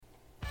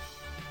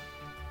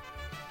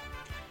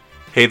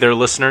Hey there,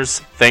 listeners.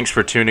 Thanks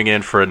for tuning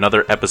in for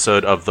another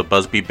episode of the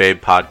Busby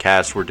Babe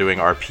podcast. We're doing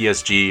our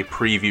PSG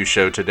preview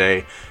show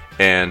today,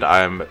 and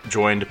I'm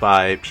joined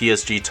by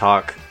PSG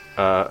Talk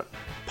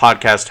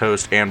podcast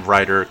host and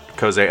writer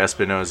Cose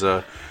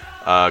Espinosa.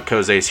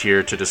 Cose's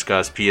here to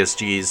discuss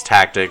PSG's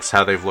tactics,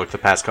 how they've looked the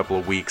past couple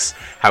of weeks,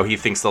 how he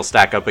thinks they'll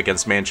stack up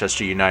against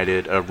Manchester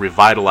United, a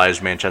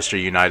revitalized Manchester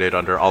United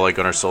under Ole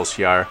Gunnar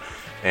Solskjaer.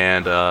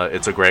 And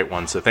it's a great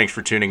one. So thanks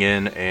for tuning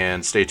in,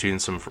 and stay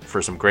tuned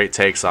for some great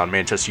takes on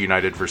Manchester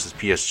United versus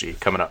PSG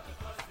coming up.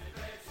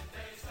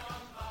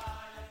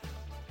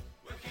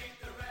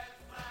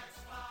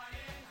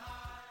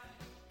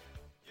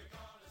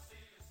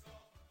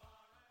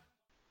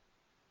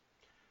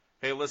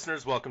 Hey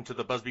listeners, welcome to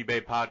the Busby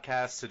Bay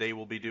podcast. Today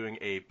we'll be doing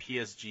a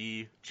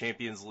PSG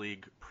Champions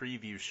League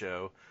preview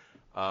show.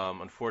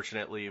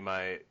 Unfortunately,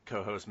 my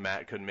co-host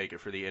Matt couldn't make it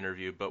for the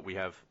interview, but we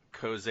have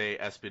Cose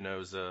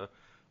Espinosa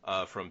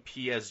from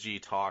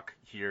PSG Talk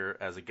here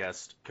as a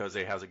guest. Cose,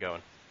 how's it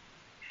going?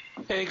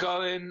 Hey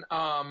Colin,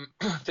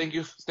 thank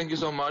you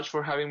so much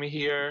for having me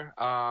here.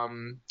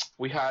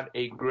 We had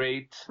a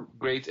great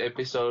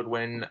episode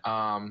when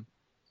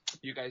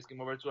you guys came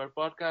over to our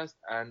podcast,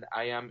 and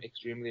I am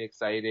extremely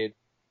excited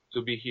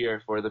to be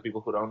here. For the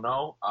people who don't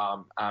know,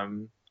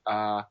 I'm from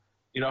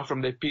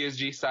the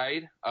PSG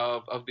side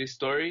of this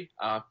story,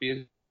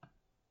 PSG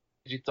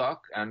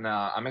Talk, and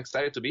I'm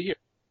excited to be here.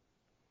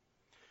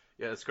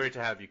 Yeah, it's great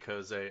to have you,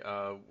 Cose.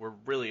 We're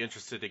really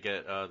interested to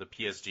get the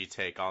PSG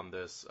take on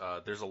this.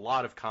 There's a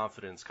lot of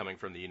confidence coming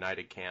from the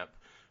United camp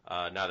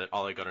now that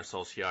Ole Gunnar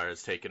Solskjaer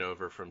has taken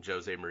over from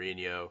Jose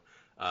Mourinho.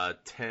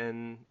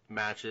 10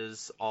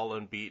 matches, all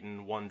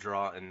unbeaten, 1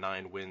 draw, and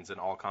 9 wins in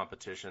all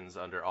competitions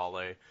under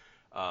Ole.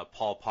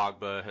 Paul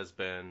Pogba has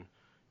been,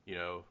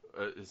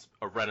 is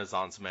a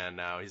renaissance man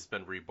now. He's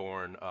been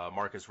reborn.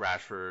 Marcus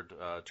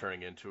Rashford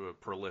turning into a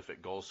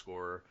prolific goal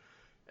scorer.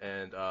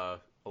 And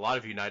a lot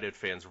of United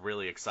fans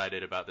really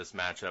excited about this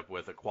matchup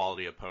with a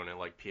quality opponent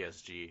like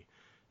PSG.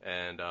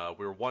 And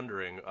we're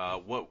wondering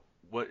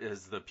what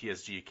has the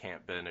PSG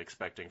camp been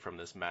expecting from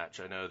this match?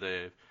 I know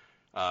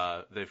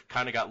they've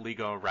kind of got Ligue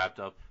 1 wrapped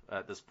up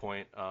at this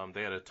point.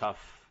 They had a tough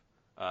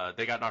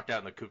they got knocked out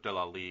in the Coupe de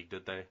la Ligue,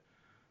 did they?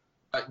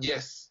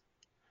 Yes.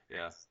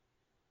 Yeah.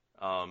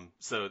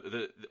 So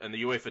the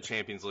UEFA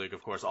Champions League,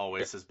 of course,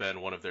 always has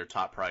been one of their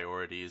top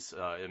priorities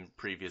in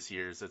previous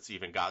years. It's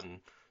even gotten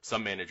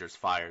some managers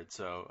fired.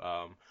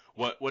 So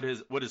what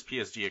is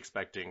PSG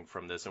expecting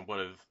from this, and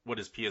what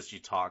has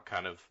PSG Talk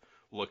kind of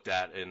looked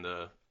at in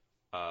the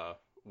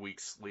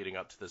weeks leading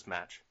up to this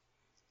match?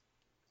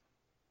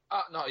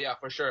 No, yeah,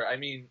 for sure. I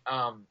mean,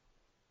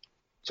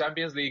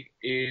 Champions League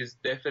is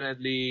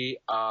definitely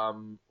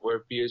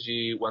where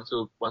PSG wants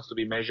to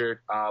be measured,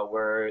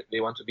 where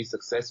they want to be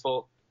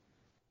successful.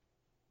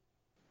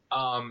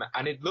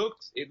 And it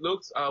looks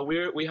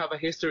we have a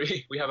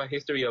history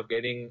of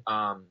getting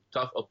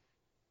tough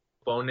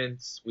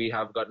opponents. We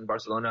have gotten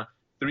Barcelona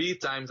 3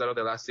 times out of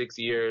the last 6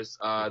 years.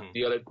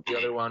 The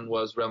other one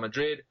was Real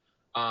Madrid,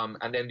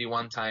 and then the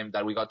one time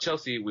that we got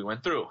Chelsea, we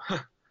went through.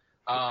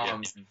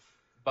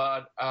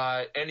 But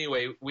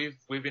anyway, we've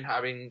been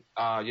having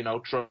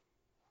troubles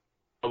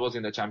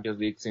in the Champions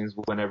League since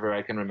whenever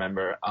I can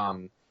remember.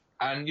 And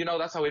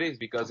that's how it is,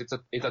 because it's a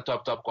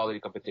top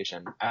quality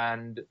competition.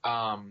 And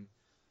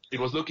it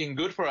was looking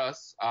good for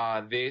us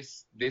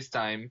this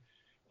time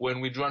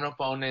when we drew an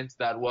opponent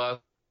that was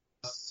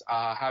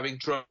having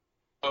trouble,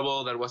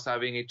 that was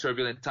having a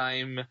turbulent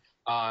time,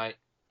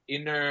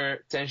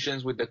 inner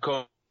tensions with the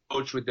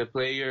coach, with the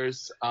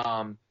players,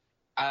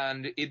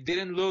 and it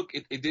didn't look.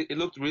 It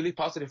looked really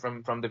positive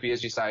from the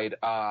PSG side,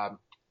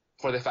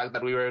 for the fact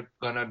that we were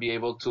gonna be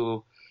able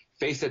to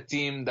face a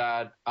team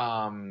that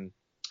up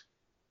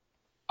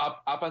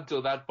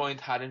until that point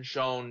hadn't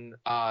shown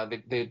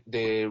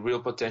the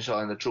real potential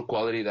and the true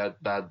quality that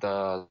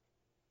the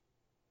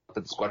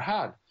squad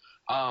had.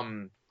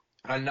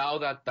 And now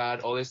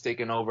that Ole is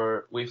taken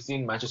over, we've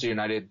seen Manchester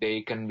United.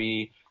 They can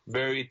be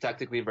very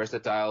tactically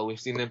versatile. We've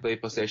seen them play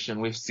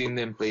possession. We've seen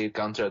them play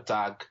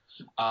counter-attack.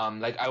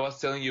 Like I was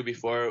telling you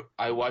before,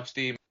 I watched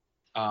the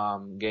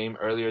game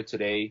earlier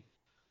today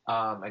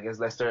against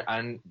Leicester,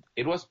 and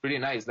it was pretty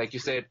nice. Like you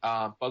said,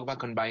 Pogba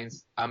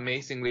combines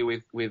amazingly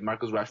with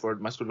Marcus Rashford.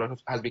 Marcus Rashford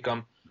has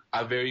become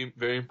a very,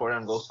 very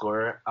important goal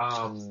scorer.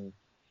 And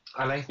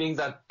I think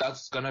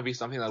that's going to be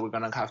something that we're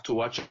going to have to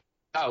watch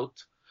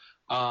out.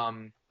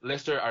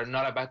 Leicester are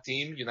not a bad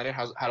team. United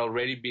had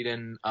already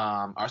beaten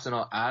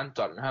Arsenal and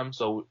Tottenham,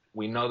 so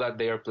we know that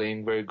they are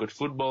playing very good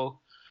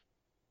football.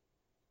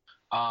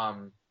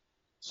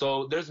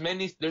 So there's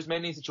many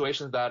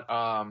situations that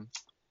are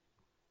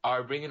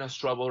bringing us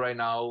trouble right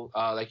now.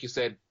 Like you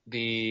said,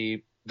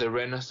 the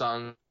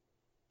renaissance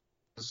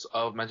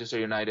of Manchester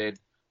United,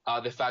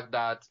 the fact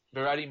that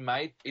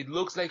Verratti it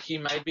looks like he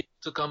might be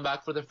to come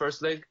back for the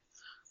first leg,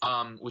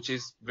 which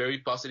is very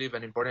positive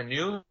and important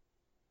news.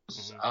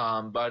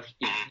 But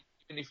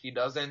even if he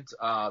doesn't,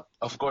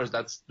 of course,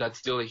 that's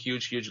still a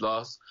huge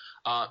loss.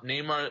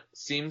 Neymar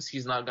seems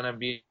he's not gonna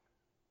be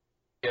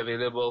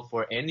available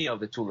for any of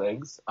the two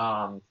legs.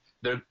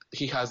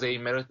 He has a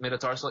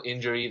metatarsal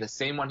injury, the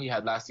same one he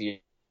had last year.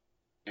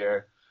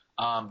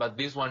 But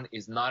this one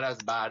is not as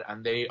bad,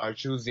 and they are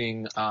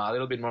choosing a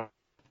little bit more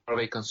of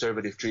a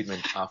conservative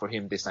treatment for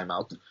him this time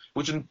out,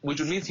 which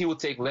means he would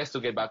take less to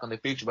get back on the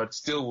pitch, but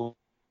still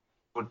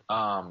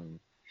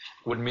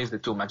would miss the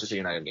two Manchester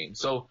United games.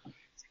 So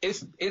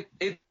it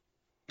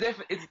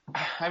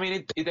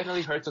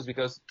definitely hurts us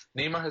because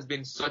Neymar has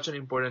been such an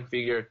important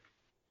figure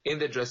in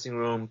the dressing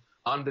room,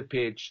 on the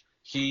pitch.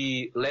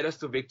 He led us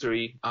to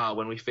victory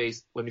when we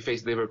faced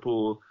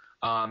Liverpool.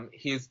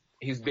 He's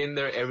been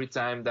there every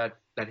time that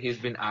he's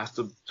been asked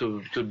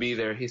to be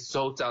there. He's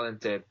so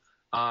talented.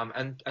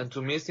 And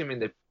to miss him in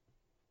the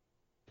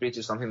pitch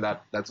is something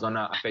that's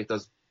gonna affect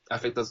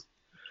us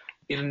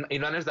in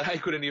manners that I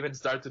couldn't even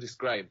start to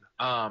describe.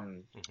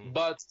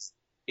 But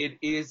it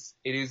is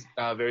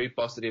very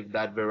positive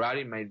that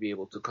Verratti might be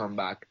able to come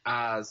back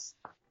as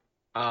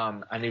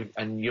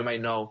and you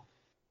might know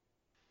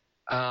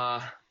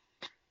the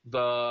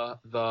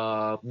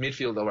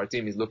midfield of our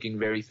team is looking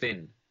very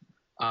thin.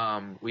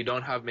 We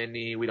don't have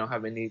many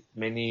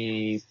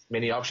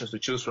options to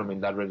choose from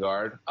in that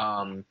regard.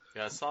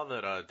 Yeah, I saw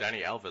that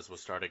Dani Alves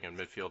was starting in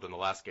midfield in the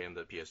last game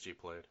that PSG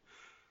played.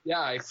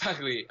 Yeah,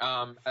 exactly.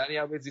 Dani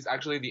Alves is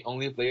actually the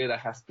only player that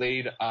has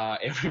played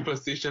every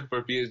position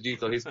for PSG.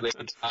 So he's played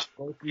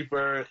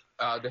goalkeeper,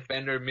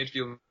 defender,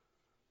 midfielder,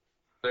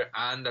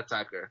 and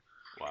attacker.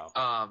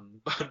 Wow.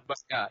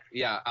 But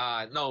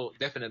no,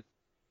 definitely.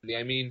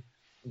 I mean,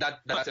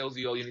 that tells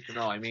you all you need to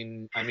know. I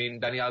mean,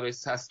 Dani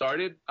Alves has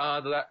started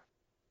the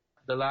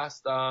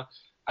last I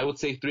would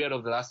say 3 out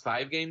of the last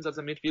 5 games as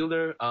a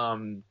midfielder.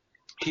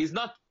 He's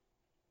not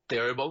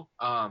terrible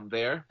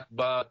there,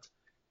 but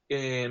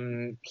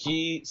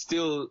he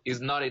still is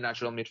not a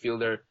natural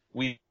midfielder.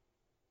 We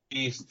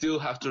still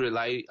have to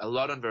rely a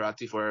lot on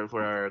Verratti for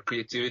our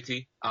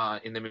creativity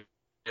in the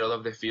middle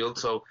of the field.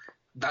 So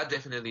that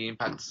definitely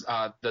impacts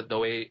the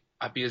way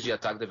a PSG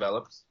attack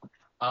develops.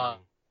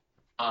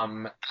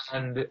 And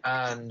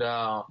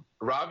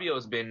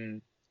Rabiot's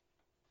been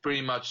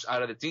pretty much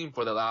out of the team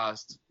for the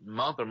last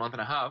month or month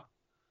and a half.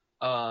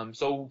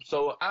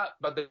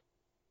 But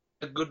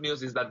the good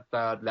news is that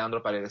Leandro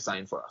Paredes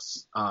signed for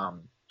us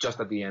just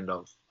at the end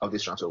of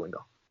this transfer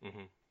window.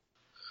 Mm-hmm.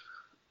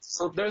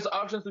 So there's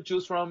options to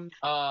choose from,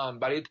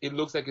 but it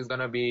looks like it's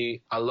gonna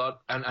be a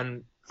lot,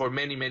 and for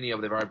many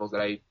of the variables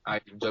that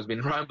I've just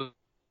been rambling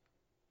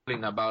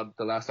about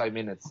the last 5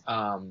 minutes,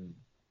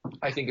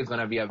 I think it's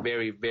gonna be a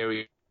very,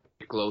 very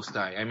close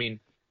tie. I mean,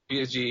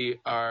 PSG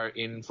are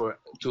in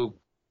to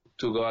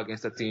go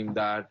against a team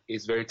that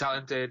is very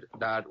talented,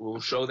 that will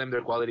show them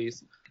their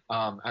qualities,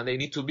 and they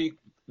need to be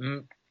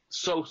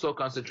so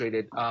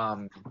concentrated,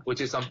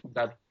 which is something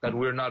that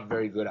we're not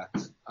very good at.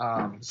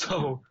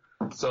 So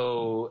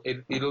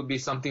it'll be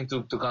something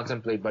to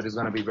contemplate, but it's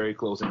going to be very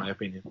close in my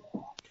opinion.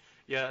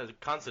 Yeah,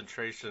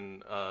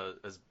 concentration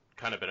has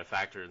kind of been a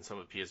factor in some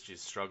of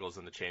PSG's struggles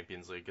in the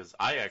Champions League, because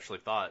I actually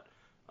thought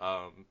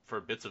for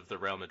bits of the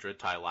Real Madrid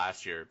tie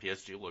last year,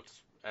 PSG looked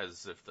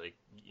as if they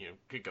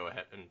could go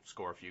ahead and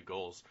score a few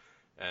goals.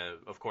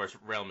 Of course,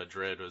 Real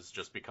Madrid has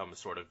just become a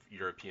sort of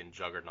European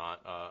juggernaut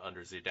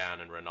under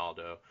Zidane and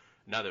Ronaldo.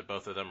 Now that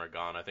both of them are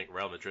gone, I think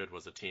Real Madrid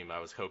was a team I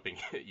was hoping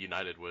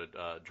United would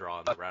draw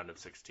in the round of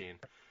 16.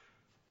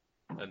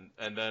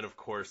 And then, of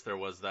course, there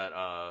was that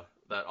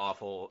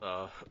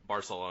awful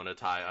Barcelona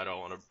tie I don't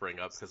want to bring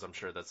up because I'm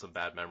sure that's some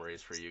bad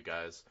memories for you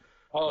guys.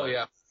 Oh, but,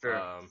 yeah,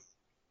 sure.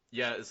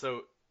 Yeah,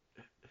 so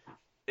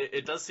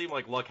it does seem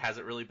like luck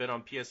hasn't really been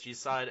on PSG's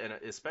side, and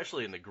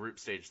especially in the group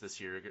stage this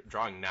year,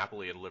 drawing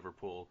Napoli and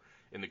Liverpool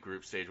in the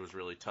group stage was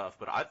really tough.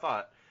 But I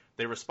thought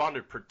they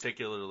responded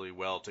particularly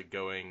well to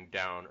going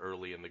down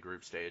early in the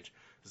group stage.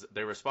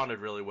 They responded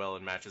really well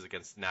in matches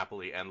against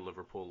Napoli and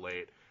Liverpool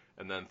late,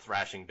 and then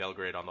thrashing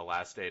Belgrade on the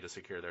last day to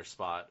secure their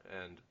spot,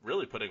 and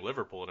really putting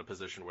Liverpool in a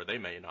position where they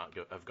may not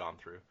have gone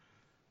through.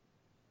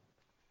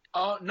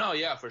 Oh, no,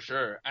 yeah, for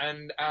sure.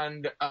 And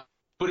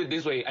put it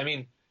this way, I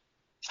mean,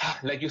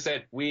 like you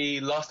said, we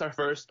lost our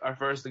first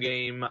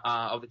game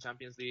of the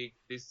Champions League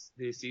this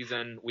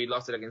season. We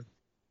lost it against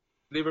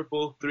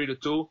Liverpool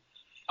 3-2.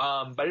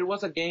 But it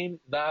was a game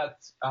that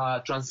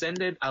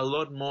transcended a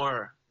lot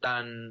more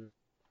than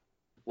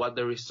what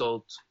the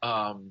result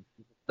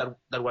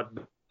what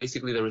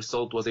basically the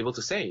result was able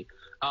to say.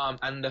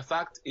 And the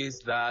fact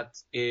is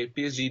that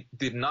PSG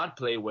did not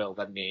play well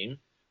that game.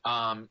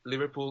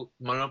 Liverpool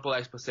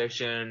monopolized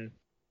possession.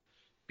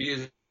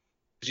 PSG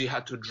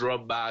had to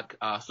drop back,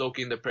 soak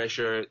in the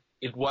pressure.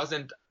 It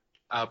wasn't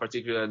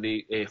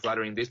particularly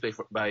flattering display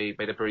by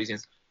the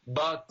Parisians.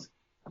 But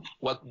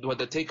what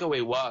the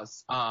takeaway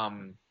was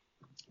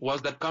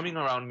that coming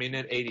around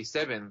minute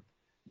 87,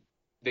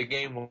 the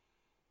game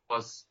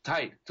was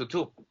tied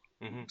 2-2.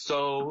 Mm-hmm.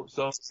 So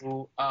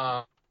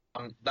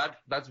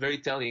that's very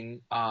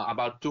telling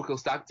about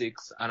Tuchel's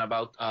tactics and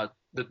about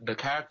the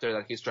character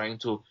that he's trying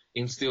to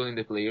instill in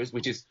the players,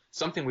 which is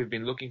something we've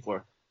been looking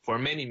for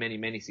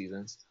many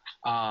seasons.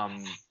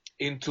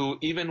 into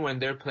even when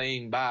they're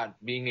playing bad,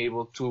 being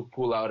able to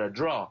pull out a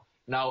draw.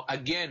 Now,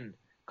 again,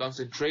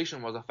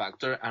 concentration was a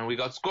factor, and we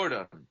got scored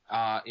on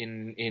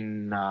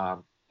in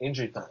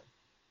injury time.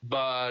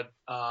 But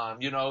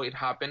it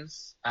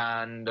happens,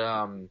 and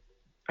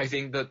I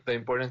think that the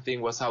important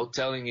thing was how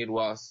telling it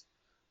was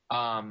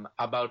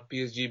about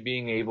PSG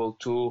being able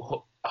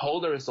to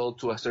hold a result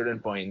to a certain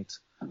point,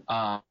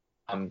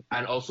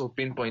 and also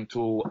pinpoint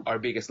to our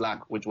biggest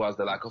lack, which was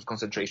the lack of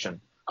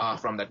concentration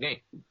from that game.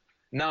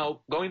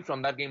 Now, going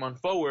from that game on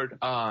forward,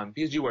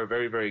 PSG were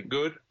very, very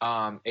good,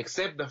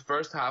 except the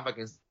first half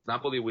against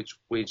Napoli, which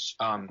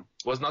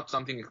was not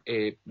something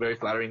very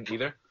flattering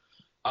either.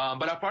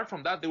 But apart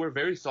from that, they were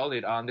very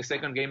solid. The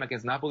second game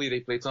against Napoli,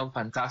 they played some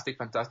fantastic,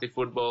 fantastic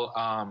football.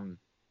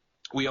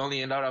 We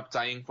only ended up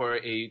tying for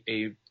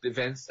a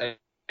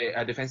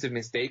defensive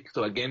mistake.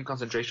 So again,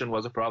 concentration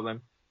was a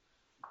problem.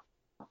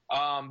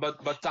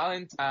 But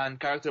talent and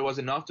character was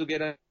enough to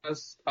get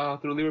us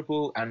through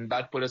Liverpool, and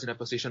that put us in a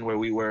position where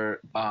we were,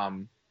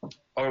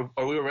 or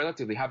we were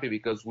relatively happy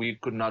because we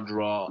could not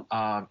draw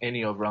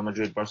any of Real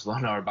Madrid,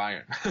 Barcelona, or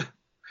Bayern.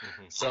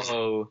 Mm-hmm.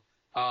 So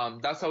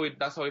that's how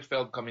it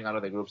felt coming out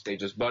of the group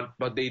stages. But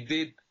they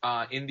did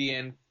in the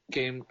end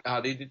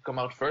they did come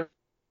out first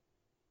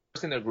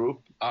in the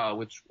group,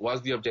 which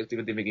was the objective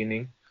at the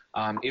beginning.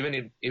 Even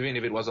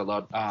if it was a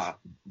lot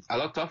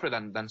tougher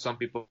than some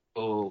people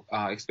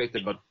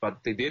expected, but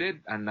they did it,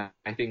 and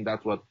I think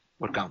that's what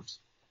counts.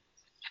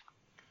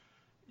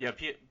 Yeah,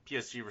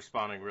 PSG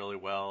responding really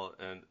well,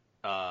 and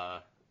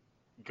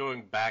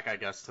going back, I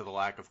guess, to the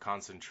lack of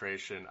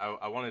concentration,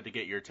 I wanted to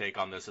get your take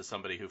on this as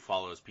somebody who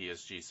follows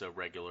PSG so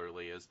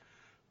regularly. As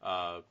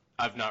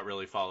I've not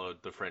really followed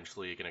the French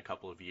league in a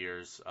couple of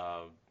years.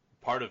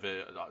 Part of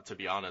it, to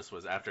be honest,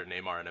 was after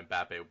Neymar and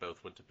Mbappe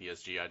both went to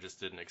PSG. I just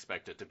didn't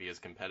expect it to be as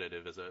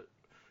competitive as it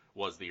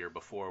was the year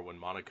before when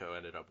Monaco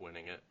ended up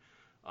winning it.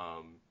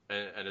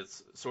 And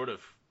it's sort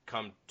of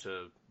come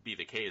to be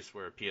the case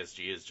where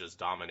PSG is just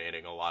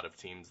dominating a lot of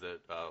teams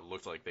that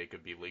looked like they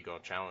could be league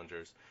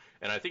challengers.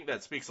 And I think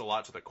that speaks a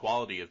lot to the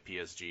quality of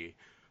PSG.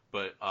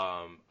 But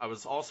I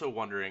was also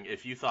wondering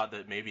if you thought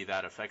that maybe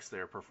that affects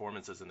their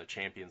performances in the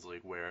Champions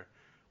League, where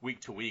week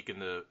to week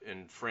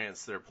in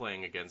France they're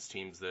playing against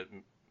teams that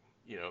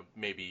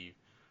maybe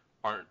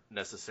aren't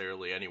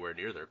necessarily anywhere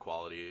near their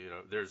quality.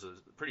 There's a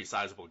pretty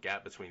sizable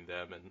gap between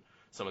them and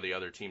some of the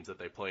other teams that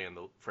they play in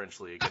the French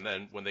league. And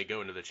then when they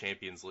go into the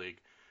Champions League,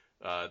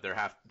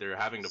 they're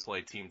having to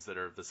play teams that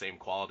are of the same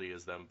quality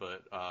as them,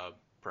 but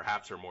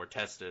perhaps are more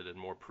tested and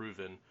more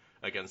proven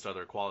against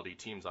other quality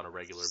teams on a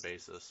regular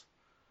basis.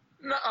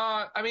 No,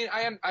 I mean,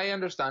 I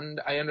understand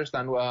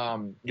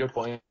your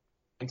point.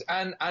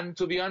 And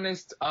to be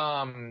honest,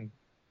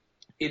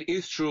 it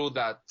is true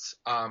that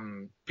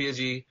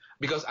PSG,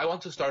 because I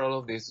want to start all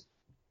of this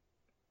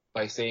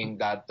by saying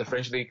that the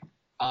French league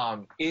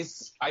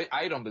is,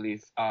 I don't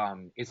believe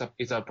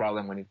it's a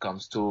problem when it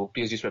comes to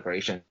PSG's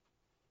preparation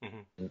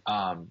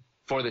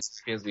for the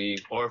Champions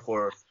League or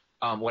for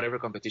whatever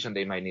competition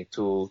they might need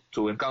to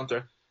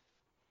encounter.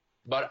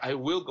 But I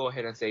will go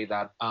ahead and say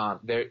that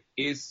there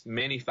is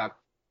many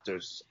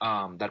factors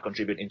that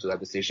contribute into that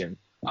decision.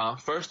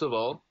 First of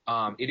all,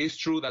 it is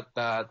true that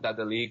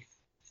the league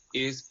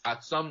is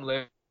at some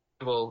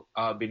level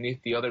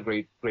beneath the other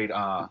great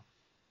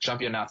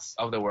championnats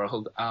of the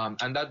world,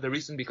 and that the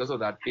reason because of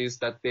that is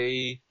that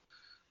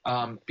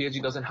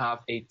PSG doesn't have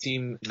a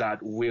team that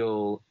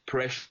will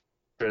pressure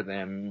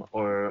them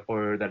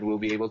or that will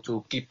be able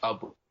to keep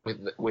up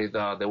with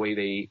the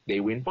way they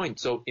win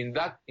points. So in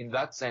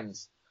that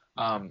sense,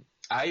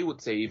 I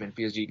would say even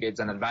PSG gets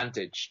an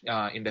advantage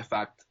in the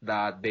fact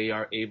that they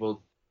are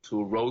able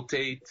to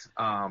rotate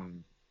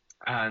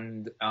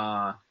and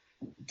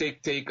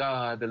take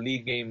the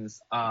league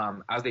games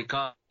as they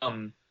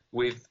come,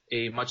 with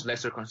a much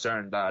lesser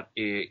concern that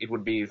it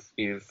would be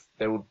if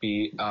there would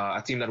be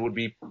a team that would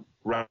be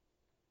right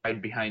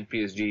behind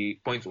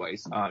PSG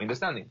points-wise in the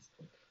standings.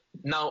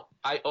 Now,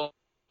 I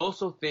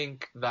also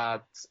think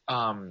that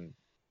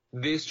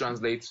this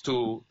translates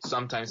to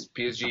sometimes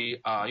PSG.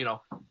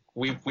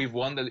 We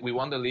won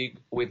the league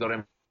with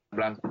Laurent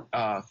Blanc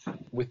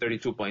with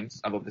 32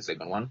 points above the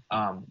second one,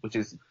 which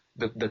is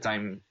the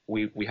time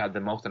we had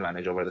the most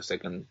advantage over the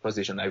second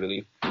position, I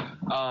believe.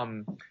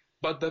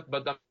 But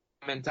the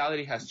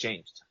mentality has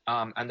changed,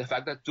 and the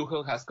fact that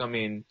Tuchel has come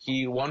in,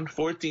 he won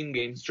 14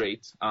 games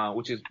straight,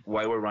 which is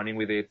why we're running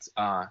with it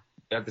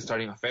at the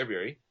starting of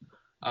February.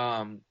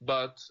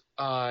 But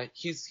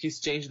he's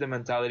changed the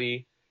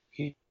mentality.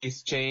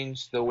 He's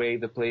changed the way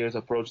the players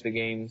approach the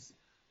games.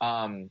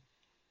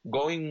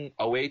 Going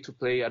away to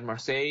play at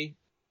Marseille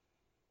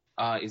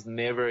is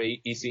never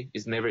easy.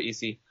 It's never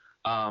easy.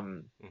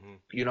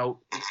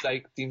 It's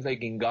like teams like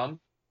Guingamp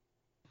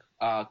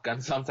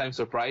can sometimes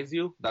surprise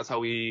you. That's how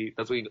we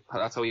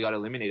got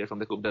eliminated from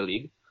the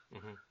league.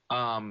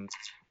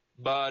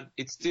 But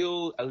it's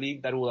still a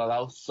league that will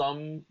allow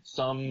some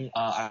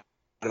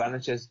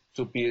advantages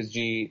to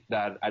PSG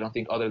that I don't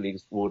think other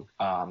leagues would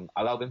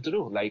allow them to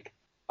do. Like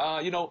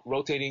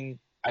rotating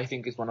I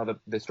think is one of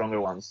the stronger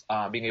ones.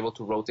 Being able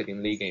to rotate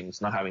in league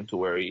games, not having to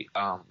worry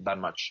that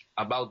much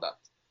about that.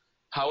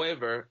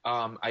 However,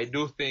 I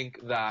do think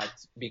that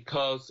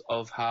because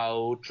of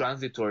how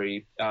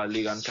transitory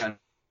Ligue 1 can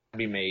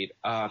be made,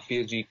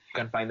 PSG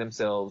can find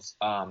themselves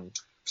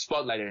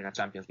spotlighted in a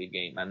Champions League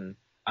game,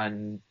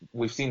 and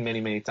we've seen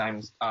many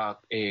times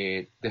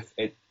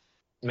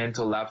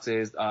mental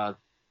lapses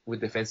with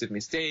defensive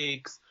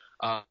mistakes,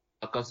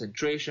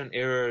 concentration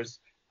errors.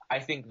 I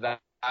think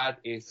that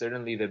is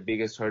certainly the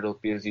biggest hurdle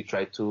PSG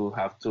tried to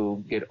have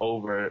to get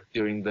over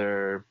during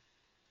their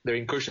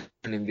incursion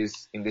in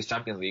this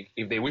Champions League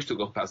if they wish to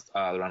go past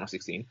the round of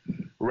 16,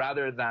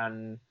 rather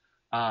than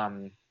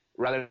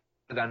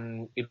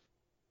it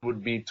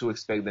would be to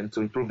expect them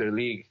to improve their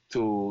league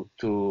to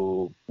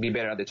be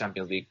better at the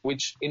Champions League,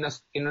 which in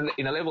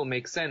a level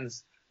makes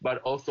sense,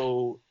 but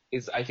also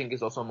I think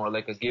is also more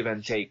like a give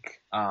and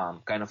take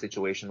kind of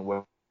situation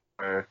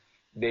where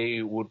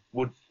they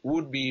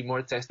would be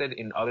more tested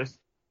in other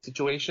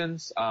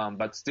situations,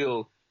 but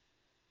still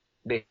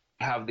they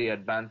have the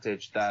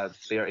advantage that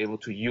they are able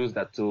to use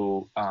that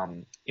to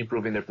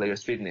improving their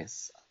players'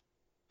 fitness,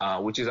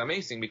 which is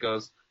amazing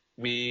because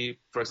we,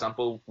 for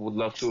example, would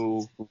love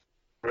to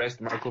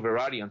rest Marco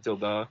Verratti until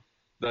the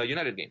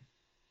United game.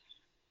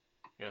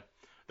 Yeah,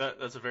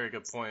 that's a very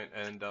good point,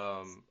 and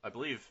I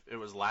believe it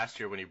was last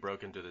year when he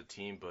broke into the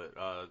team, but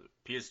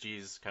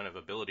PSG's kind of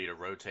ability to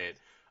rotate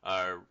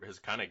has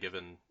kind of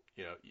given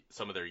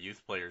some of their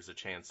youth players a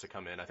chance to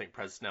come in. I think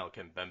Presnel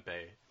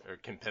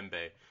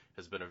Kimpembe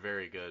has been a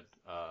very good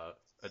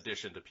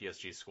addition to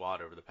PSG's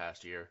squad over the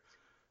past year,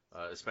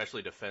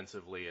 especially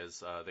defensively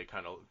as they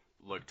kind of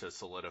look to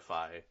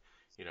solidify,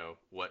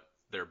 what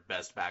their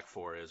best back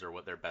four is or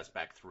what their best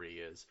back three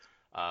is.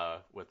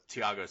 With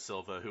Thiago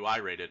Silva, who I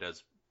rated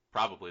as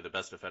probably the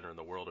best defender in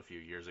the world a few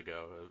years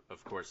ago.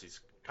 Of course,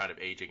 he's kind of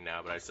aging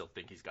now, but I still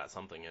think he's got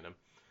something in him.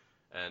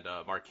 And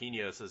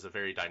Marquinhos is a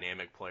very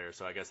dynamic player,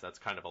 so I guess that's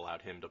kind of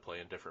allowed him to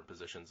play in different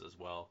positions as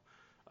well.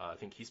 I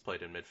think he's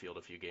played in midfield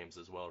a few games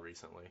as well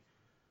recently.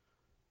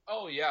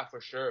 Oh yeah,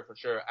 for sure.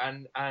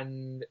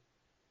 And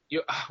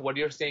what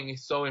you're saying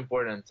is so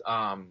important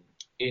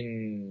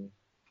in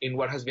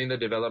what has been the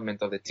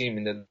development of the team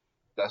in the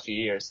last few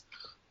years.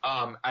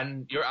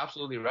 And you're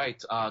absolutely right.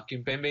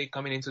 Kimpembe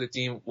coming into the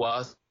team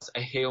was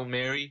a Hail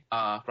Mary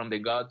from the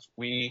gods.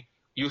 We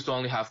used to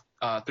only have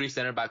 3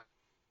 center backs.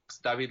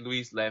 David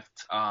Luiz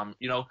left.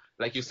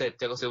 Like you said,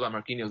 Thiago Silva,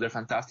 Marquinhos, they're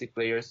fantastic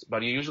players,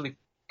 but you usually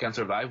can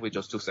survive with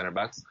just 2 center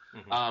backs,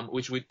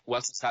 which was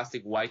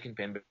fantastic. Why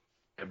Kimpembe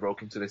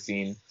broke into the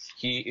scene.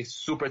 He is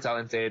super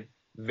talented,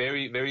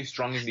 very, very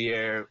strong in the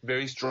air,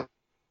 very strong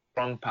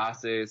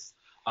passes.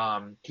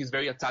 He's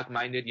very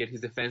attack-minded, yet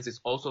his defense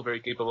is also very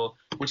capable,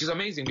 which is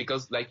amazing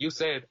because, like you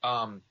said,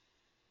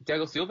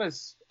 Thiago Silva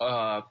is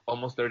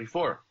almost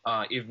 34,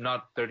 if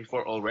not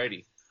 34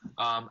 already.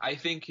 I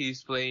think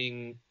he's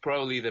playing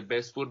probably the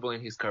best football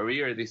in his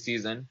career this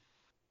season,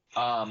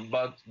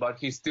 but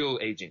he's still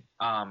aging.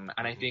 And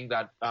I think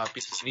that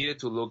people needed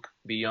to look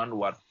beyond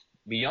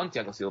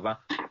Thiago Silva,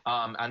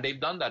 and they've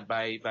done that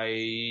by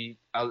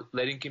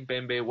letting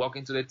Kimpembe walk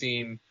into the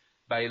team,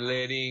 by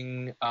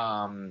letting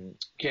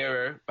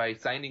by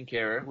signing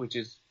Kehrer, which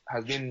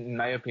has been, in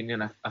my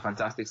opinion, a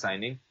fantastic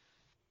signing.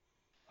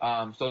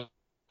 So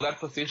that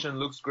position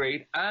looks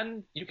great,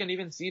 and you can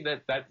even see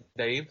that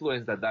the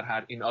influence that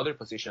had in other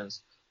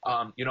positions.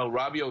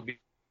 Rabiot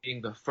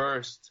being the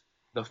first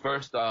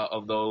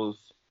of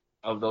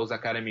those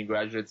academy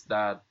graduates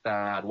that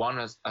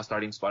won a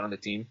starting spot on the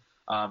team.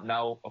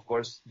 Now, of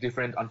course,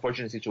 different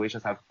unfortunate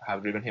situations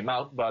have driven him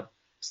out, but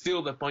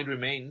still the point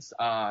remains,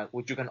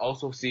 which you can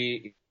also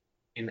see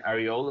in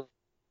Areola,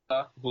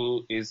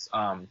 who is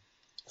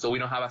so we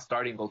don't have a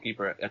starting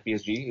goalkeeper at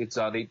PSG. It's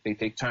they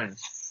take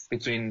turns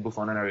between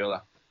Buffon and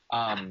Areola.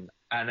 And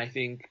I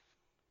think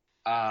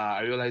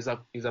Areola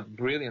is a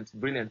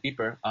brilliant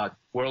keeper,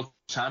 world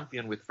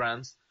champion with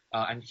France,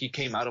 and he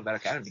came out of that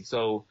academy.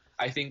 So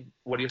I think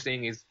what you're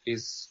saying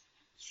is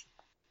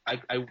I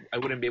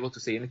wouldn't be able to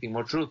say anything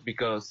more truth,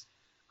 because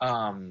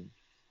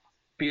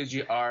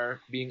PSG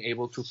are being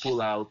able to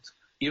pull out,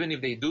 even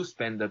if they do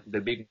spend the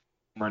big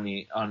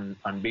money on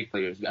big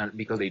players, and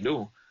because they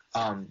do,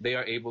 they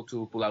are able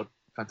to pull out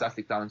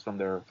fantastic talents from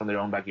their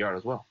own backyard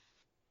as well.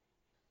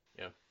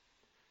 Yeah.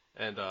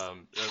 And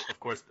of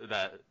course,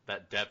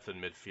 that depth in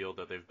midfield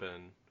that they've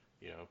been,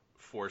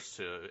 forced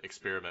to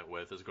experiment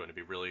with is going to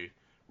be really,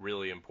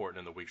 really important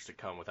in the weeks to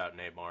come without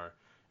Neymar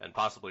and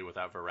possibly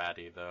without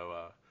Verratti.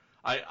 Though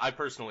I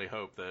personally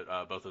hope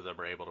that both of them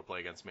are able to play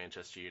against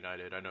Manchester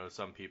United. I know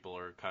some people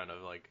are kind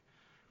of like,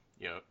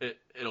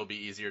 it'll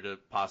be easier to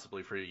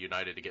possibly for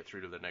United to get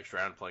through to the next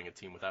round playing a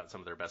team without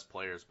some of their best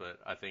players. But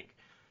I think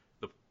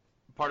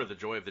part of the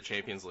joy of the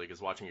Champions League is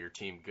watching your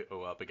team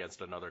go up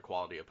against another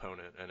quality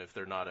opponent. And if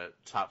they're not at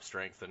top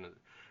strength, then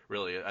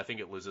really, I think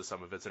it loses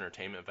some of its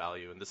entertainment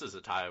value. And this is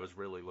a tie I was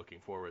really looking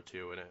forward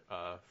to when it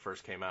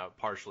first came out,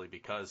 partially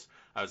because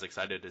I was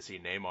excited to see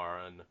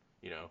Neymar on,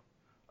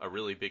 a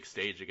really big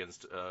stage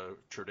against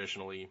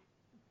traditionally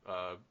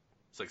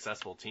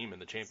successful team in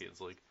the Champions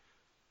League.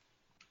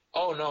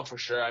 Oh no, for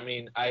sure. I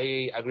mean,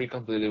 I agree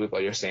completely with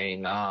what you're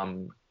saying.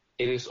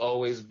 It is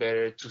always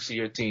better to see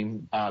your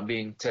team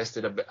being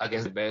tested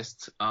against the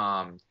best,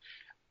 and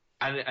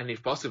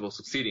if possible,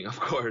 succeeding, of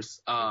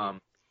course.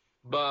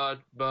 But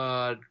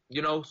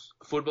you know,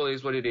 football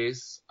is what it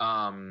is.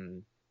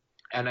 And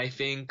I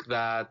think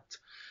that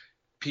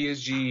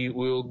PSG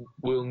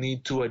will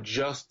need to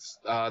adjust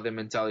the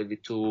mentality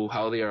to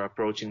how they are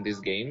approaching this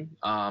game,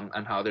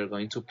 and how they're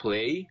going to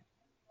play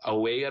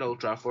away at Old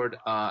Trafford,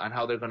 and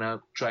how they're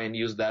gonna try and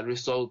use that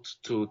result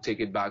to take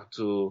it back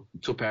to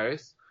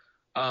Paris.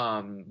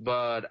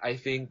 But I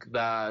think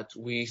that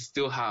we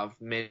still have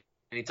many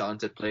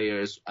talented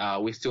players.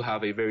 We still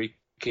have a very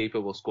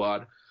capable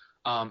squad,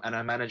 and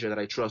a manager that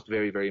I trust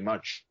very, very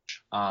much.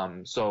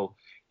 So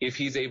if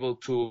he's able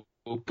to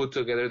put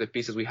together the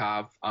pieces we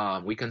have,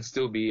 we can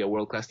still be a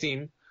world-class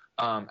team.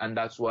 And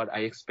that's what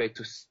I expect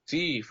to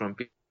see from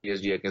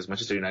PSG against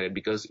Manchester United,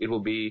 because it will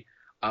be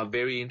a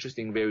very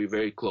interesting, very,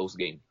 very close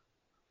game.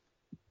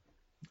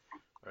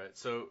 All right,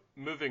 so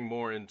moving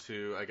more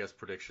into, I guess,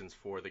 predictions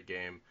for the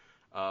game.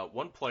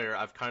 One player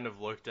I've kind of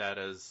looked at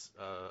as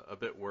a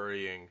bit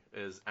worrying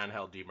is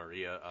Angel Di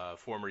Maria, a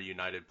former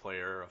United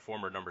player, a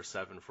former number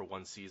 7 for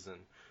one season.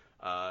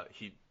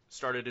 He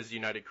started his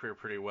United career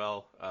pretty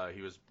well.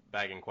 He was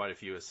bagging quite a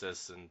few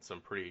assists and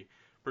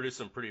produced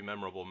some pretty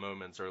memorable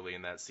moments early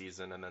in that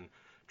season, and then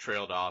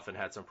trailed off and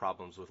had some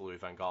problems with Louis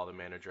van Gaal, the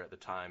manager at the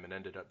time, and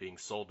ended up being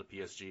sold to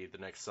PSG the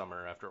next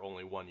summer after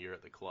only 1 year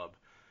at the club.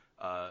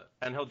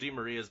 Angel Di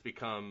Maria has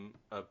become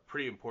a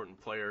pretty important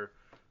player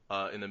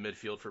in the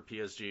midfield for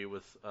PSG,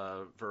 with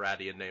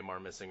Verratti and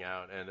Neymar missing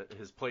out, and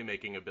his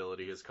playmaking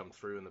ability has come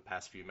through in the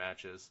past few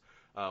matches.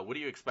 What do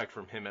you expect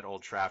from him at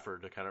Old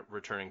Trafford, to kind of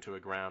returning to a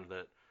ground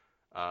that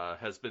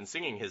has been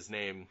singing his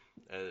name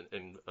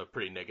in a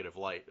pretty negative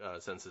light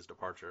since his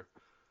departure?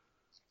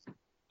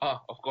 Oh,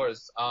 of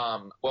course.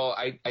 Well,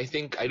 I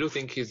do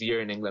think his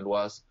year in England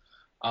was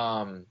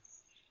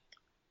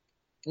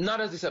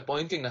not as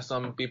disappointing as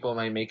some people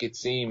might make it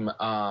seem.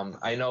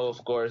 I know,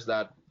 of course,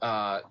 that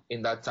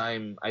in that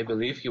time, I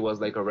believe he was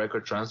like a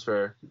record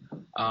transfer,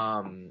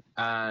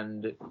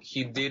 and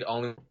he did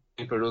only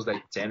produce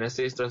like 10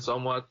 assists or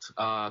somewhat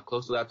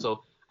close to that.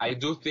 So I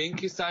do think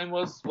his time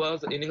was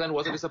in England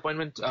was a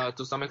disappointment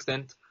to some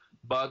extent,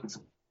 but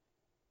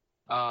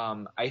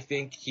I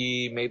think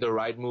he made the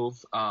right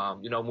move.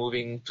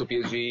 Moving to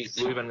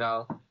PSG, Louis van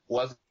Gaal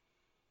was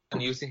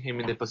using him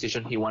in the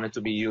position he wanted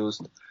to be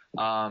used.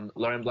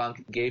 Laurent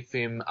Blanc gave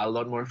him a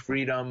lot more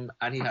freedom,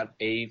 and he had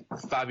a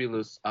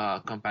fabulous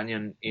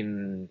companion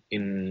in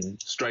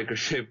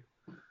strikership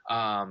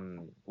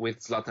with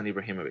Zlatan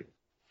Ibrahimovic.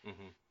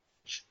 Mm-hmm.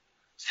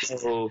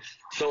 So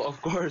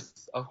of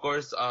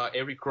course,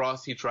 every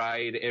cross he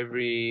tried,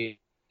 every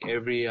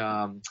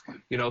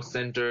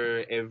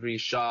center, every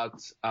shot,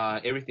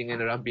 everything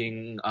ended up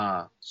being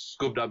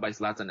scooped up by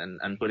Zlatan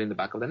and put in the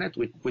back of the net,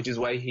 which is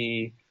why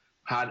he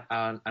had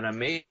an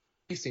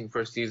amazing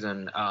first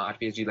season at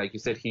PSG. Like you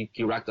said, he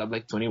racked up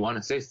like 21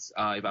 assists,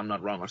 if I'm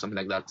not wrong, or something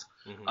like that.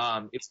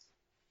 Mm-hmm.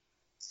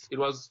 It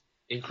was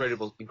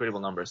incredible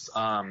numbers.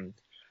 And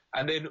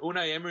then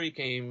Unai Emery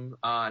came,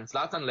 and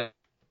Zlatan left.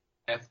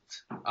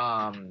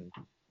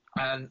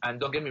 And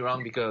don't get me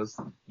wrong, because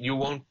you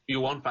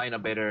won't find a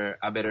better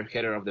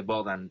header of the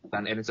ball than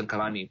Edinson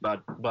Cavani,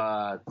 but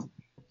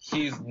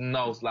he's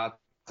no Zlatan,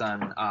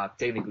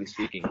 technically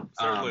speaking.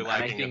 Certainly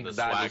lacking in the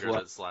swagger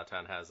that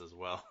Zlatan has as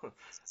well.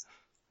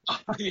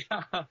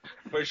 Yeah,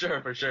 for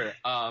sure.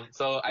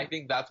 So I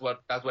think that's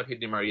what hit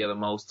Di Maria the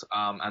most,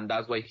 and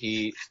that's why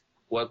he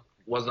was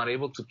not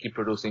able to keep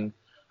producing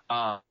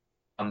the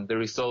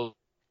results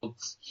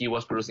he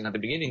was producing at the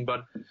beginning.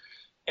 But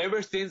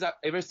ever since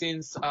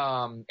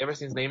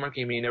Neymar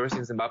came in, ever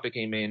since Mbappe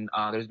came in,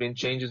 there's been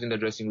changes in the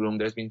dressing room.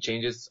 There's been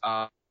changes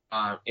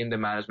in the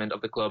management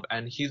of the club,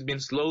 and he's been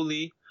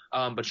slowly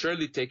but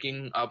surely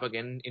taking up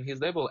again in his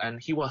level. And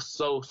he was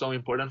so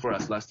important for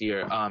us last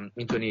year.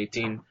 In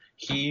 2018,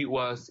 he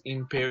was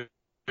imperial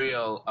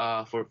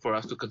for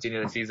us to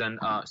continue the season,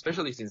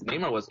 especially since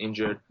Neymar was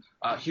injured.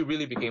 He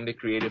really became the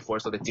creative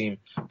force of the team.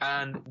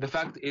 And the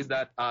fact is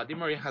that Di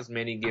Maria has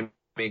many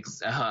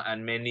gimmicks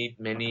and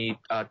many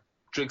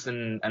tricks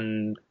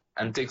and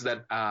takes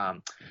that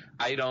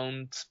I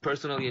don't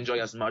personally enjoy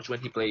as much when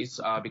he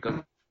plays,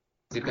 because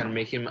it can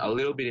make him a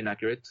little bit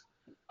inaccurate.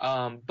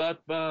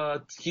 But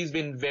he's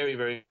been very,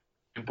 very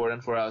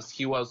important for us.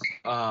 He was,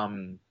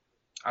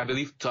 I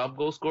believe, top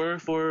goal scorer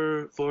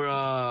for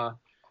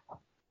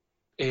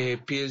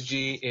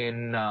PSG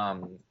in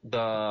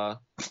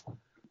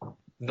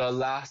the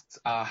last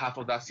half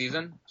of that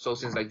season. So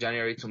since like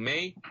January to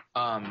May,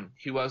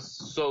 he was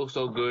so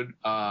good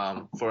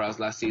for us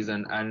last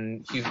season,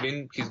 and he's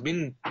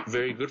been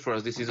very good for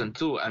us this season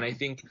too. And I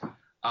think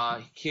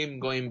him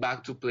going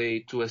back to play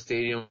to a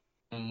stadium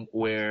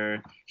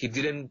where he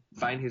didn't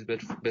find his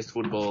best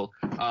football,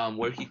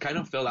 where he kind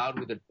of fell out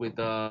with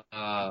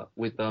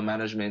the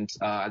management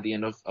at the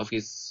end of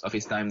his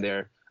time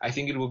there. I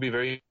think it will be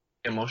very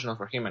emotional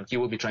for him, and he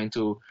will be trying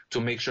to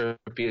make sure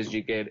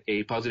PSG get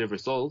a positive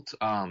result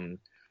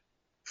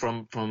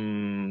from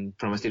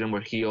a stadium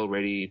where he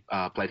already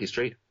plied his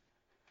trade.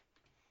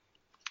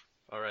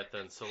 All right,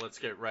 then. So let's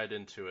get right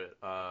into it.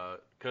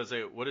 Cose,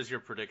 what is your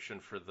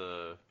prediction for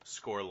the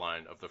score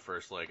line of the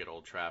first leg at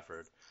Old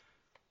Trafford?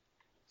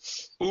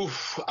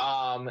 Oof,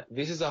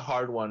 this is a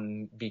hard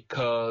one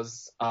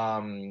because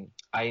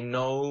I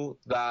know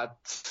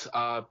that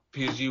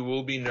PSG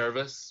will be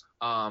nervous.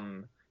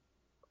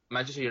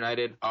 Manchester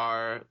United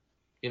are,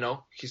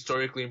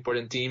 historically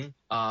important team.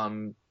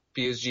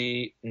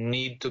 PSG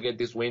need to get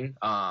this win.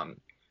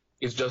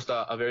 It's just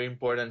a very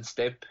important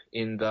step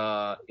in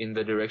the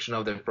direction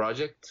of the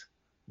project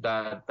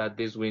that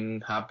this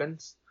win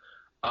happens.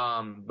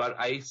 But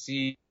I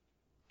see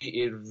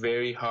it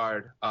very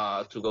hard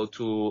to go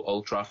to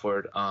Old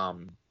Trafford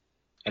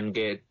and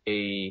get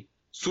a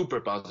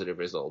super positive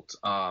result,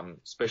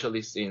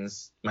 especially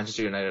since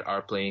Manchester United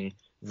are playing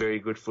very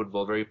good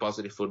football, very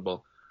positive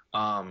football,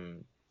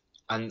 and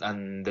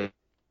their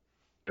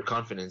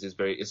confidence is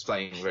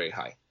flying very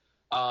high.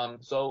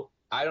 So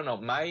I don't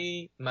know.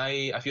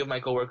 A few of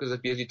my coworkers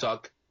at PSG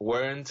Talk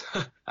weren't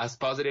as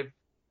positive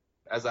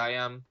as I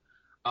am.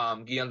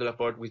 Guillaume de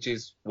Laporte, which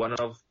is one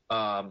of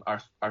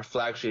our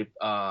flagship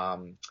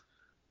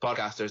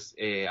podcasters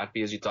at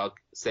PSG Talk,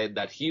 said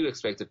that he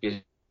expected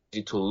PSG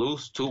to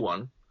lose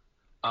 2-1.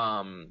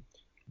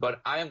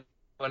 But I am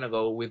gonna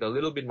go with a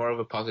little bit more of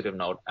a positive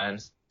note and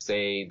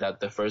say that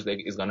the first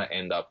leg is gonna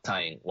end up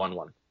tying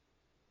 1-1.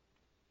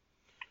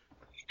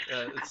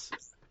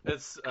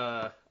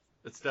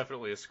 It's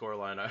definitely a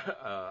scoreline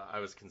I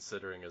was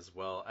considering as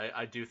well.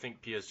 I do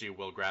think PSG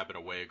will grab an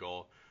away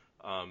goal.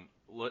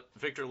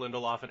 Victor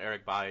Lindelof and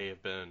Eric Bailly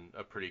have been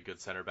a pretty good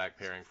center back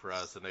pairing for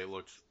us, and they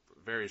looked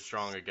very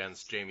strong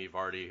against Jamie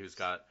Vardy, who's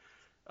got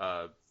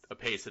a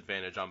pace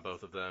advantage on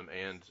both of them,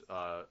 and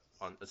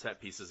on set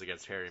pieces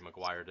against Harry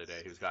Maguire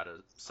today, who's got a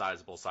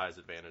sizable size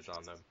advantage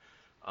on them.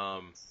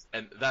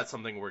 And that's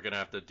something we're going to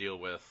have to deal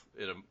with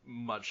in a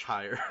much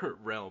higher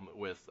realm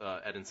with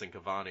Edinson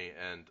Cavani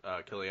and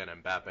Kylian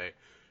Mbappe.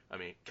 I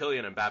mean,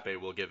 Kylian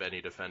Mbappe will give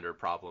any defender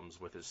problems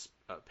with his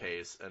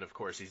pace, and of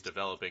course he's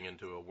developing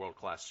into a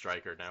world-class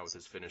striker now with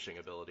his finishing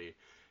ability.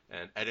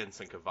 And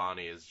Edinson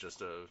Cavani is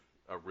just a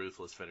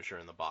ruthless finisher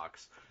in the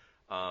box.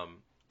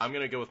 I'm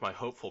going to go with my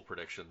hopeful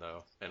prediction,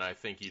 though, and I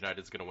think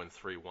United's going to win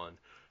 3-1.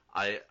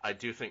 I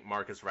do think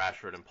Marcus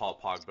Rashford and Paul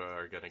Pogba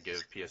are going to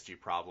give PSG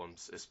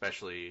problems,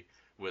 especially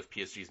with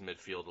PSG's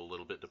midfield a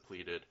little bit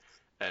depleted,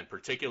 and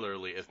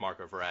particularly if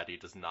Marco Verratti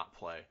does not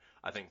play.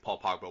 I think Paul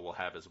Pogba will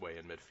have his way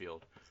in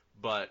midfield.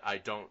 But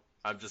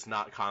I'm just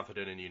not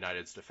confident in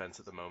United's defense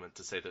at the moment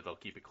to say that they'll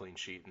keep a clean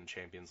sheet in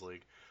Champions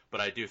League.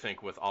 But I do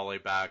think with Ole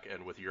back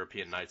and with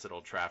European nights at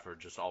Old Trafford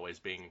just always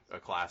being a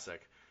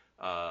classic,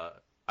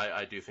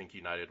 I do think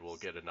United will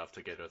get enough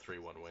to get a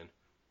 3-1 win.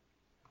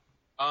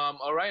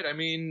 All right. I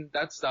mean,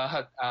 that's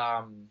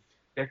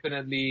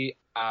definitely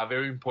a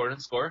very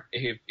important score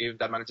if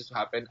that manages to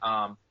happen.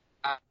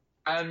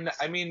 And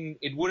I mean,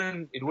 it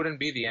wouldn't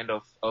be the end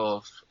of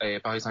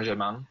Paris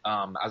Saint-Germain,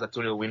 as a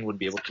 2-0 win would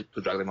be able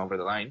to drag them over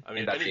the line. I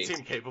mean, any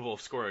team capable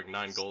of scoring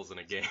 9 goals in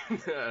a game,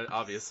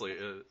 obviously,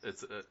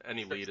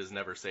 any lead is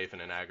never safe in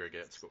an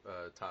aggregate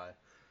tie.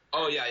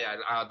 Oh yeah.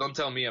 Don't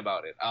tell me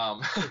about it.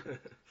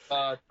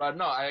 But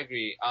no, I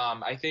agree.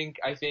 I think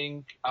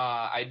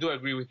I do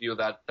agree with you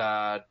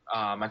that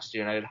Manchester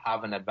United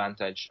have an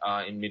advantage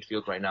in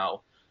midfield right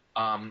now.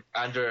 Andre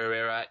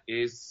Herrera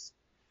is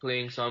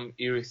playing some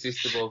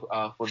irresistible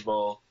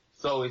football.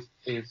 So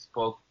is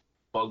Paul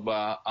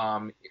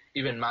Pogba.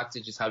 Even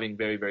Matic is having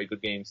very, very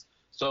good games.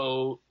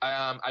 So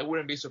I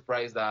wouldn't be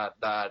surprised that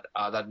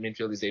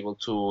midfield is able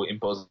to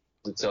impose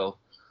itself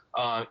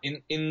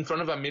in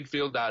front of a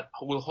midfield that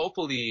will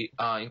hopefully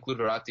include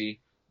Verratti,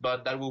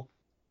 but that will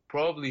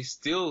probably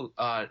still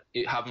have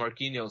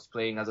Marquinhos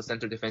playing as a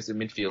center defensive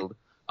midfield,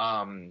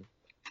 and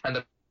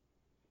that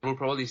will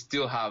probably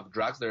still have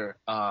Draxler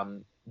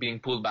being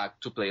pulled back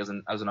to play as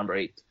a number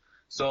 8.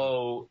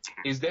 So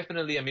it's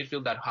definitely a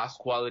midfield that has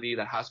quality,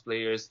 that has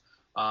players,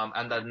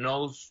 and that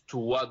knows to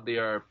what they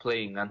are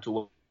playing and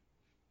to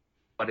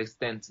what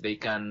extent they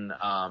can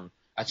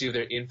achieve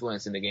their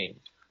influence in the game.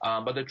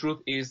 But the truth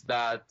is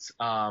that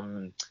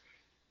Paul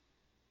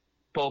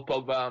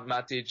Pogba,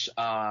 Matic,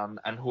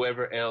 and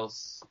whoever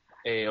else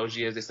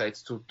OGS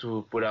decides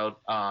to put out,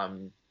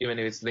 even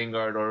if it's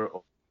Lingard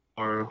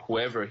or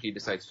whoever he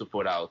decides to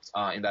put out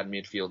in that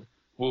midfield,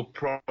 will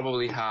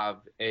probably have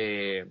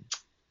a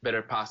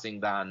better passing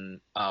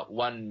than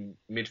one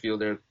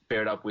midfielder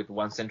paired up with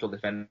one central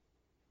defender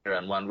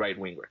and one right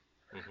winger.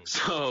 Mm-hmm.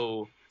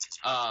 So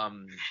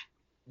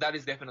that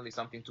is definitely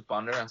something to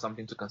ponder and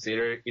something to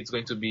consider. It's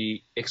going to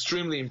be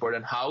extremely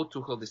important how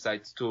Tuchel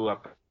decides to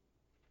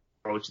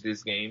approach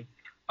this game.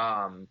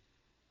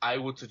 I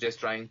would suggest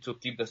trying to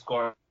keep the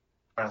score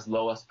as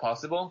low as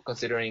possible,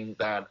 considering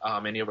that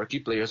many of our key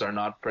players are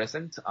not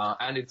present,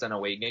 and it's an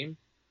away game.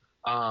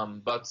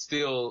 But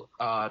still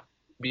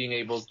being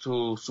able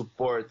to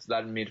support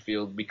that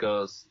midfield,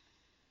 because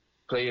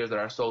players that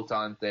are so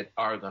talented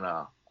are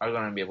gonna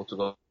be able to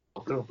go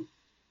through.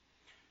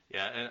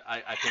 Yeah, and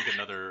I think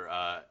another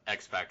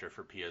X factor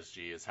for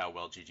PSG is how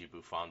well Gigi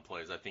Buffon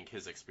plays. I think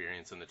his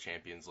experience in the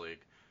Champions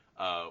League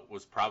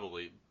was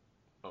probably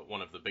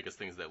one of the biggest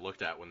things they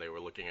looked at when they were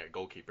looking at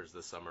goalkeepers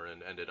this summer,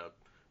 and ended up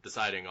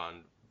deciding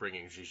on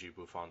bringing Gigi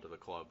Buffon to the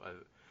club.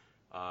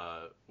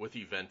 With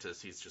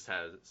Juventus, he's just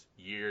has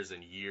years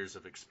and years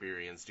of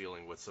experience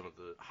dealing with some of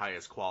the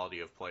highest quality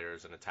of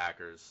players and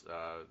attackers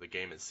the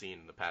game has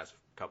seen in the past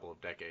couple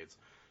of decades.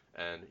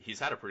 And he's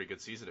had a pretty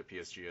good season at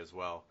PSG as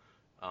well.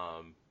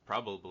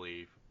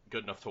 Probably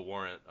good enough to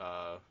warrant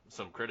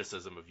some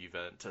criticism of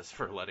Juventus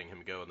for letting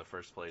him go in the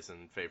first place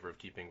in favor of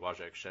keeping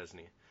Wojciech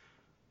Szczesny.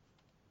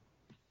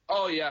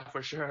 Oh yeah,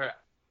 for sure.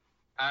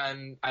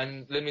 And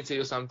let me tell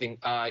you something.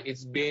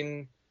 It's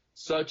been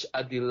such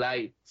a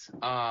delight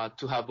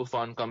to have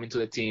Buffon come into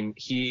the team.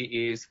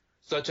 He is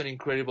such an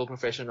incredible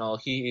professional.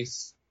 He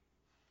is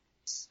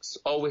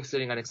always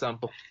setting an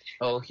example.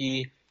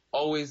 He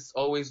always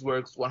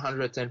works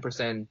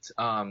 110%.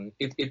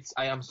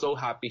 I am so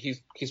happy.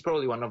 He's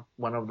probably one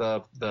of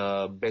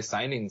the best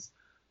signings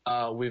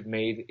we've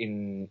made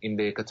in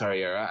the Qatar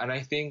era. And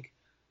I think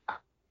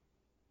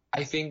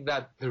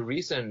that the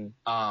reason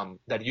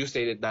that you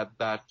stated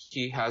that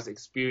he has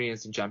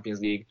experience in Champions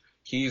League,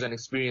 he's an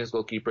experienced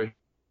goalkeeper.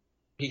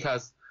 He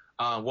has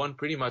won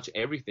pretty much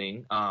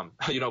everything,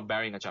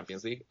 barring a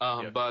Champions League.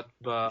 But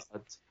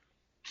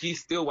he's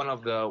still one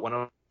of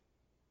the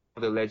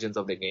legends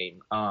of the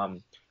game.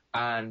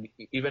 And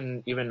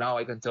even now,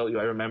 I can tell you,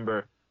 I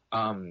remember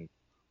in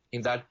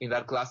that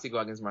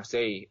Clásico against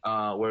Marseille,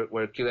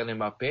 where Kylian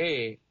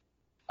Mbappé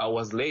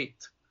was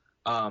late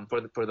for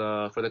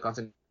the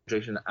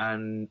concentration,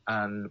 and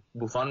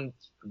Buffon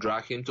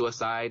dragged him to a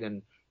side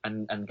and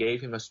gave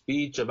him a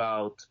speech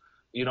about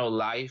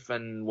life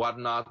and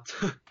whatnot.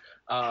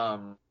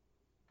 And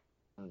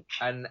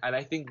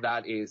I think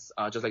that is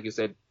just like you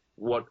said,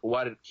 what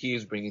he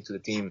is bringing to the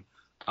team.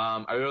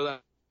 Areola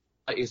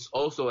is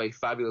also a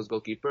fabulous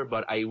goalkeeper,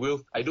 but I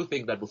do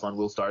think that Buffon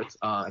will start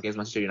against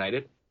Manchester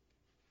United.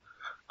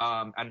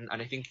 And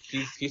I think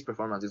his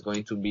performance is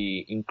going to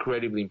be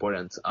incredibly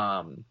important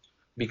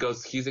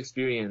because his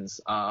experience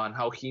and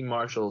how he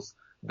marshals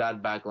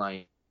that back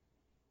line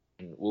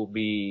will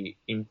be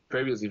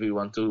imperious if we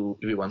want to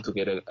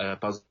get a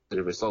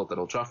positive result at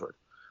Old Trafford.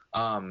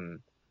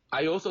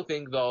 I also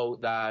think though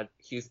that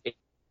his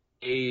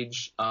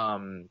age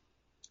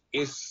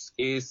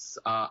is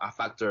a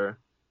factor,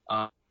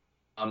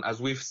 as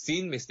we've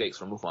seen mistakes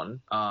from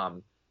Buffon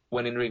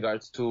when in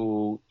regards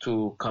to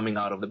coming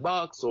out of the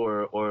box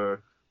or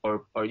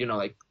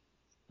like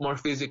more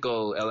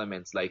physical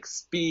elements like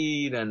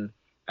speed and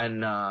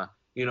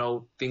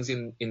things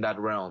in that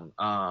realm.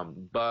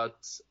 But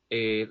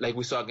like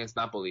we saw against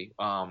Napoli,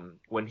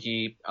 when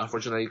he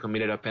unfortunately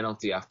committed a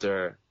penalty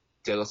after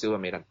Thiago Silva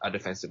made a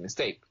defensive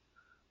mistake.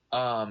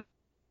 But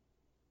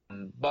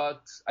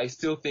I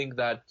still think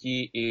that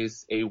he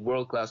is a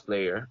world-class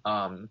player.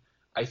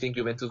 I think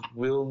Juventus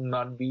will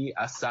not be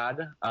as sad.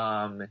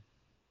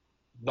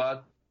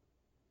 But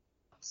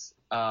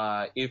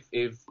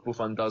if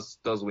Buffon does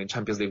win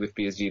Champions League with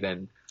PSG,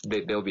 then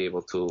they'll be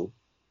able to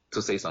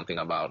say something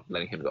about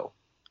letting him go.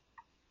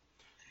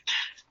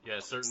 Yeah,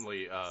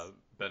 certainly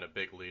been a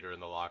big leader in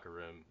the locker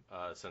room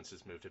since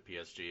his move to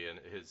PSG, and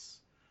his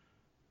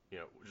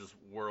just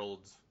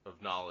worlds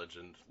of knowledge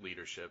and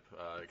leadership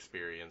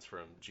experience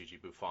from Gigi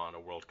Buffon, a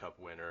World Cup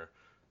winner,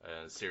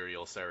 and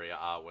serial Serie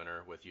A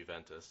winner with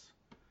Juventus.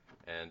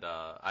 And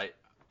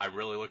I'm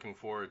really looking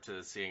forward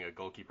to seeing a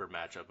goalkeeper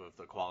matchup of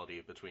the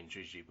quality between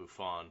Gigi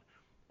Buffon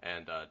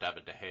and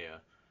David De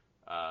Gea.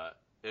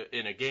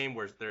 In a game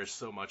where there's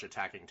so much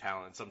attacking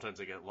talent,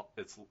 sometimes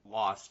it's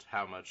lost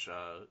how much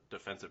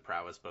defensive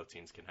prowess both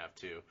teams can have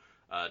too.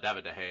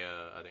 David De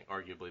Gea, I think,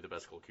 arguably the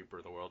best goalkeeper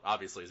in the world.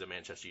 Obviously, as a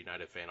Manchester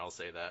United fan, I'll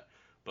say that.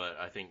 But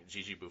I think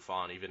Gigi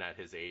Buffon, even at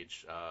his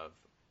age of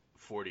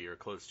 40 or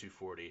close to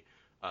 40,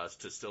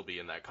 to still be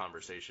in that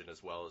conversation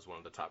as well as one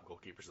of the top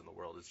goalkeepers in the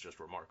world is just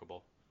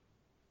remarkable.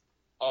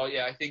 Oh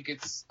yeah, I think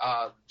it's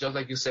just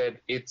like you said.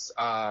 It's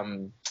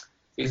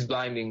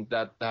blinding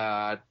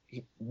that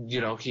he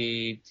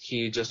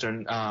just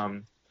turned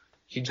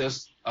he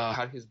just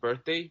had his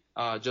birthday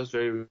just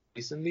very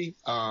recently.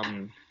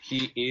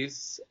 He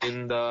is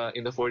in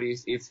the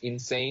 40s. It's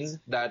insane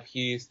that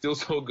he's still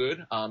so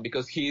good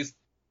because he's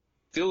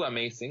still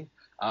amazing.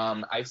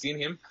 I've seen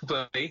him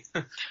play,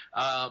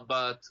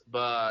 but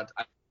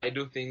I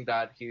do think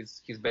that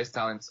his best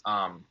talents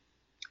are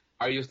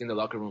used in the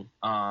locker room.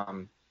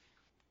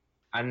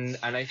 And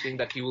I think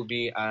that he will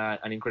be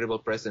an incredible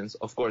presence.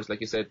 Of course, like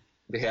you said,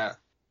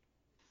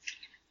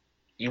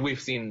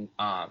 we've seen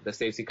the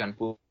saves he can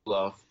pull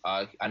off,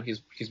 and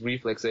his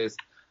reflexes,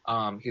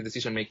 his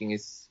decision making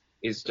is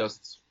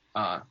just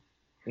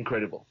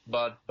incredible.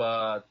 But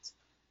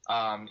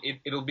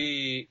it'll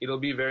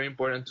be very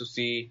important to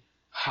see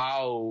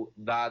how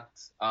that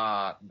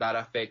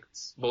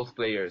affects both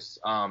players.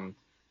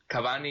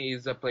 Cavani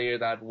is a player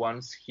that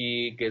once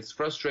he gets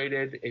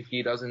frustrated, if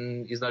he's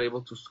not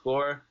able to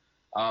score,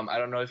 I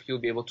don't know if he'll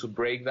be able to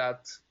break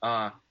that.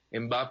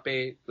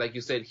 Mbappe, like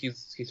you said,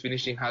 his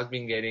finishing has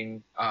been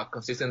getting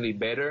consistently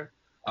better,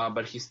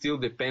 but he still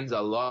depends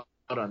a lot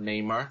on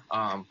Neymar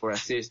for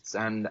assists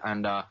and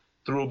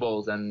through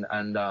balls and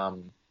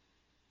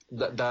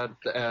that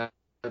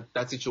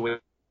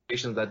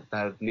situations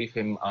that leave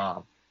him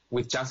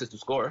with chances to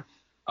score.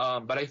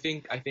 But I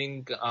think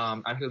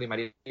Angel Di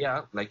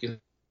Maria, like you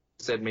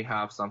said, may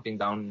have something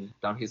down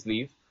his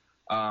sleeve.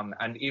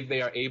 And if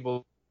they are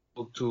able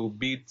to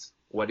beat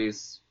what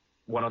is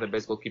one of the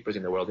best goalkeepers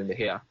in the world in De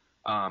Gea,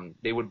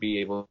 they would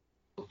be able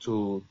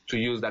to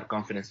use that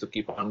confidence to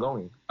keep on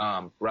going,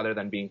 rather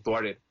than being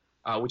thwarted,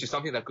 which is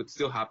something that could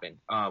still happen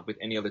with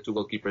any of the two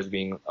goalkeepers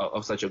being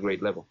of such a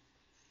great level.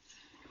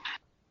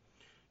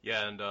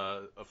 Yeah, and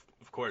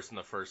of course, in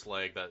the first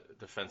leg, that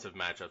defensive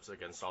matchups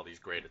against all these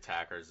great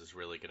attackers is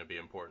really going to be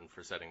important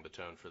for setting the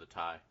tone for the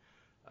tie.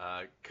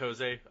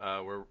 Cose,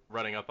 we're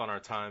running up on our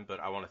time,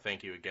 but I want to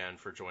thank you again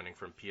for joining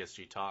from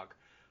PSG Talk.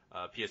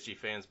 PSG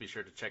fans, be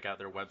sure to check out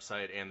their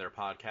website and their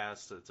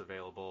podcast. It's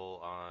available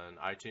on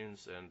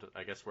iTunes and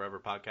I guess wherever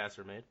podcasts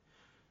are made.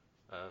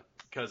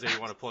 Cose, you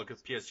want to plug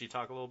PSG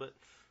Talk a little bit?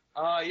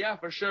 Yeah,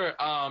 for sure.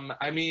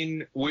 I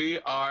mean, we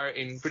are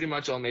in pretty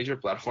much all major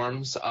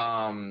platforms.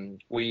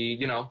 We,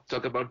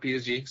 talk about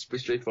PSG. It's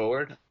pretty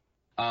straightforward.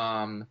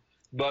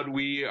 But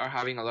we are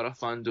having a lot of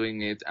fun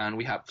doing it, and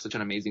we have such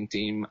an amazing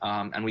team,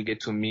 and we get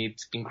to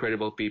meet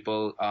incredible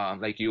people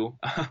like you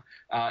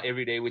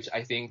every day, which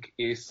I think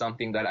is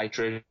something that I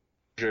treasure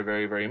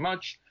very, very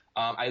much.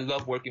 I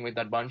love working with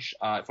that bunch.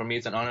 For me,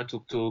 it's an honor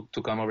to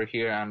come over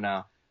here and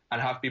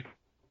have people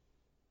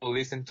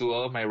listen to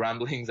all of my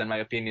ramblings and my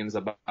opinions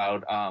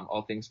about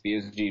all things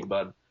PSG.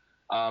 But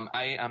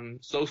I am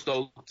so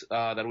stoked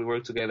that we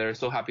work together.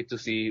 So happy to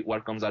see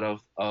what comes out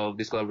of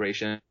this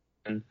collaboration.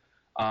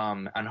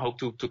 And hope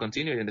to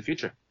continue it in the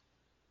future.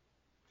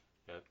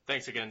 Yeah,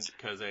 thanks again,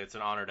 Cose. It's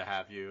an honor to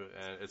have you,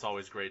 and it's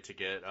always great to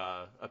get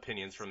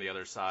opinions from the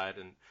other side.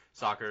 And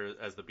soccer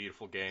as the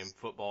beautiful game,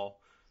 football,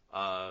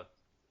 part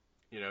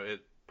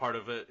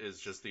of it is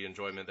just the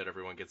enjoyment that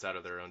everyone gets out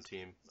of their own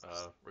team,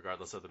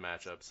 regardless of the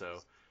matchup.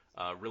 So,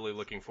 really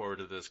looking forward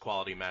to this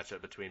quality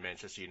matchup between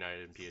Manchester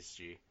United and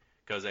PSG.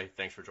 Cose,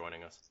 thanks for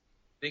joining us.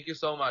 Thank you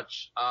so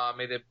much.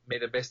 May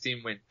the best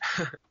team win.